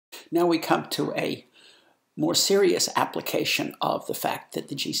Now we come to a more serious application of the fact that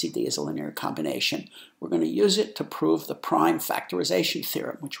the GCD is a linear combination. We're going to use it to prove the prime factorization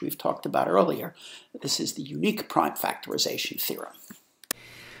theorem, which we've talked about earlier. This is the unique prime factorization theorem.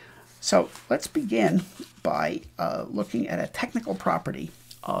 So let's begin by looking at a technical property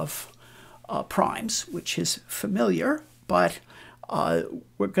of primes, which is familiar, but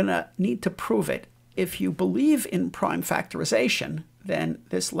we're going to need to prove it. If you believe in prime factorization, then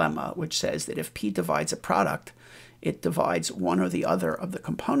this lemma, which says that if P divides a product, it divides one or the other of the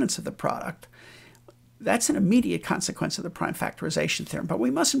components of the product, that's an immediate consequence of the prime factorization theorem. But we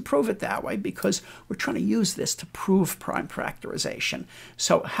mustn't prove it that way because we're trying to use this to prove prime factorization.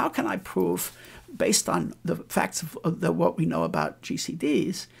 So how can I prove, based on the facts of what we know about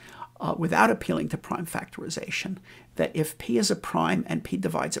GCDs, without appealing to prime factorization, that if P is a prime and P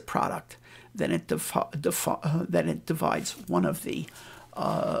divides a product, then it divides one of the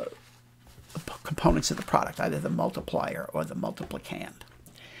components of the product, either the multiplier or the multiplicand.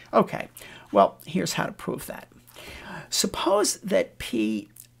 Okay, well, here's how to prove that. Suppose that P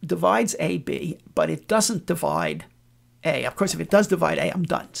divides AB, but it doesn't divide A. Of course, if it does divide A, I'm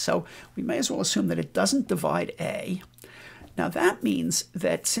done. So we may as well assume that it doesn't divide A. Now that means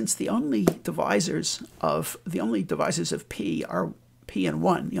that since the only divisors of P are P and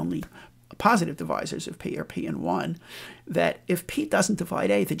 1, the only positive divisors of P are P and 1, that if P doesn't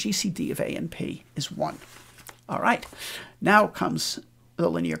divide A, the GCD of A and P is 1. All right, now comes the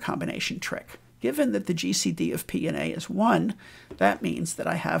linear combination trick. Given that the GCD of P and A is 1, that means that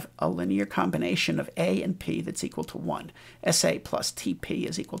I have a linear combination of A and P that's equal to 1. SA plus TP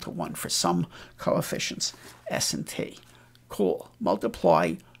is equal to 1 for some coefficients, S and T. Cool.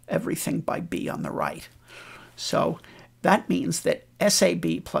 Multiply everything by B on the right. So that means that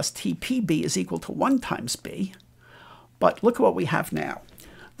SAB plus TPB is equal to 1 times B. But look at what we have now.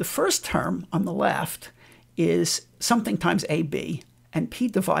 The first term on the left is something times AB, and P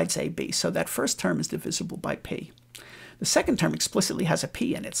divides AB. So that first term is divisible by P. The second term explicitly has a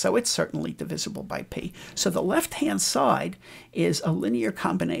P in it, so it's certainly divisible by P. So the left-hand side is a linear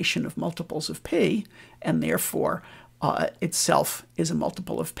combination of multiples of P, and therefore itself is a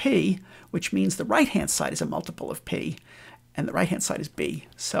multiple of P, which means the right-hand side is a multiple of P, and the right-hand side is B.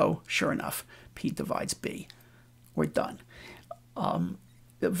 So sure enough, P divides B. We're done.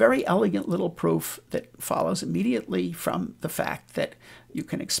 A very elegant little proof that follows immediately from the fact that you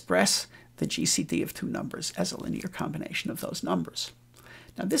can express the GCD of two numbers as a linear combination of those numbers.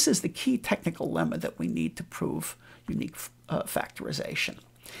 Now this is the key technical lemma that we need to prove unique factorization.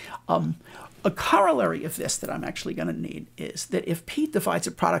 A corollary of this that I'm actually going to need is that if P divides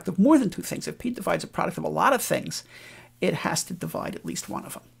a product of more than two things, if P divides a product of a lot of things, it has to divide at least one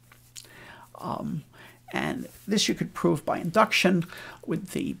of them. And this you could prove by induction, with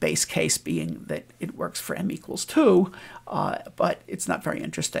the base case being that it works for m equals 2, but it's not very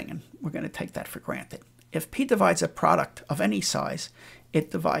interesting, and we're going to take that for granted. If P divides a product of any size,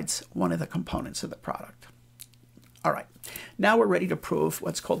 it divides one of the components of the product. All right, now we're ready to prove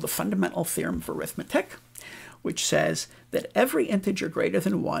what's called the fundamental theorem of arithmetic, which says that every integer greater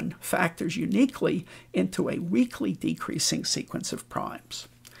than 1 factors uniquely into a weakly decreasing sequence of primes.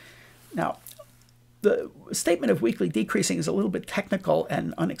 Now, the statement of weakly decreasing is a little bit technical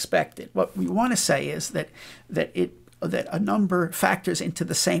and unexpected. What we want to say is that a number factors into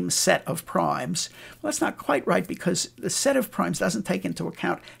the same set of primes. Well, that's not quite right, because the set of primes doesn't take into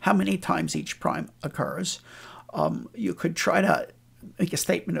account how many times each prime occurs. You could try to make a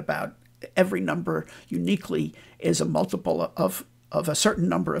statement about every number uniquely is a multiple of a certain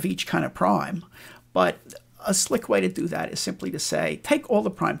number of each kind of prime, but a slick way to do that is simply to say, take all the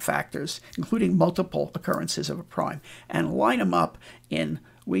prime factors, including multiple occurrences of a prime, and line them up in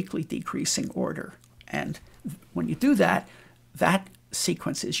weakly decreasing order. And when you do that, that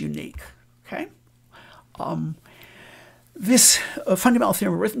sequence is unique. Okay? This fundamental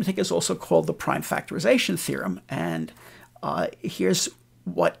theorem of arithmetic is also called the prime factorization theorem, and here's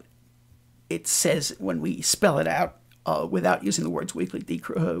what it says when we spell it out without using the words weakly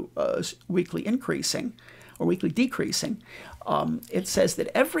increasing or weakly decreasing. It says that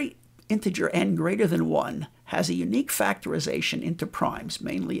every integer n greater than 1 has a unique factorization into primes.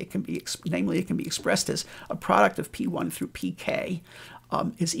 Namely, it can be expressed as a product of P1 through Pk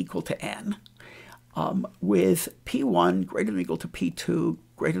is equal to n, with P1 greater than or equal to P2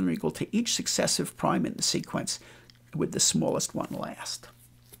 greater than or equal to each successive prime in the sequence, with the smallest one last.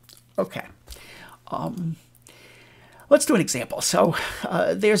 Okay. Let's do an example. So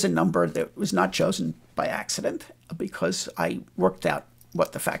there's a number that was not chosen by accident because I worked out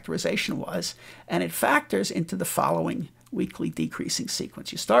what the factorization was, and it factors into the following weakly decreasing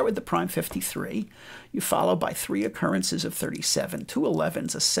sequence. You start with the prime 53. You follow by 3 occurrences of 37, 2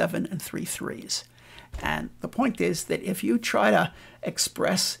 11s, a 7, and 3 3s. And the point is that if you try to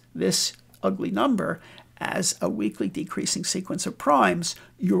express this ugly number as a weakly decreasing sequence of primes,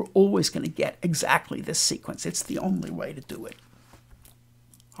 you're always going to get exactly this sequence. It's the only way to do it.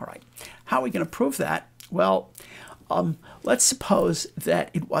 All right. How are we going to prove that? Well, let's suppose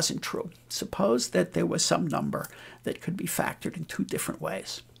that it wasn't true. Suppose that there was some number that could be factored in 2 different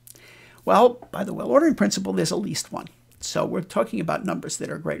ways. Well, by the well-ordering principle, there's a least one. So we're talking about numbers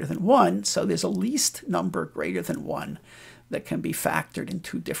that are greater than 1. So there's a least number greater than 1 that can be factored in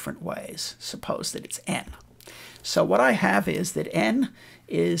 2 different ways. Suppose that it's n. So what I have is that n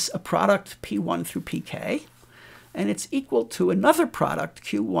is a product p1 through pk, and it's equal to another product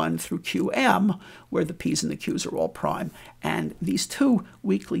q1 through qm, where the p's and the q's are all prime. And these 2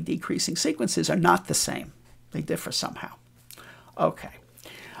 weakly decreasing sequences are not the same. They differ somehow. Okay.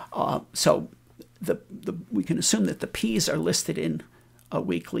 So we can assume that the p's are listed in a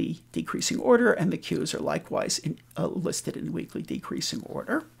weakly decreasing order, and the q's are likewise listed in weakly decreasing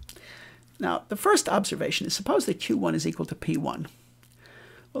order. Now, the first observation is suppose that q1 is equal to p1.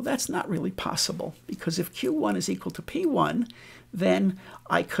 Well, that's not really possible, because if q1 is equal to p1, then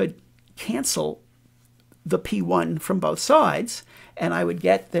I could cancel the p1 from both sides, and I would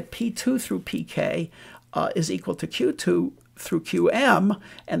get that p2 through pk is equal to q2 through qm,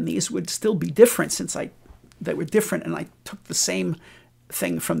 and these would still be different since they were different and I took the same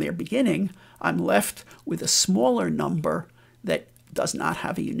thing from their beginning. I'm left with a smaller number that does not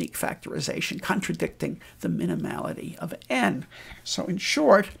have a unique factorization, contradicting the minimality of n. So in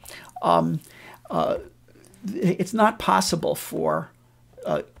short, it's not possible for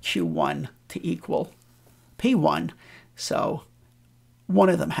q1 to equal p1, so one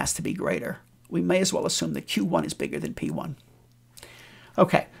of them has to be greater. We may as well assume that q1 is bigger than p1.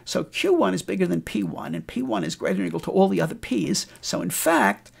 Okay, so q1 is bigger than p1, and p1 is greater than or equal to all the other p's. So in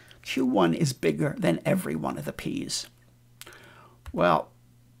fact, q1 is bigger than every one of the p's. Well,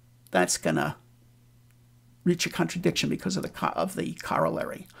 that's going to reach a contradiction because of the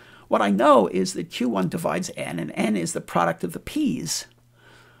corollary. What I know is that q1 divides n, and n is the product of the p's.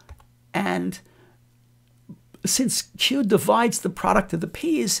 And since q divides the product of the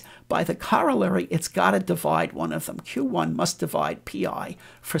p's, by the corollary, it's got to divide one of them. q1 must divide pi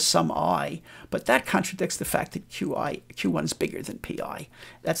for some I, but that contradicts the fact that q1 is bigger than pi.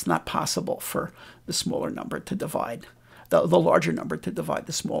 That's not possible for the smaller number to divide, the larger number to divide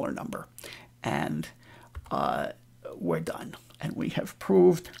the smaller number. And we're done. And we have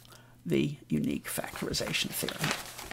proved the unique factorization theorem.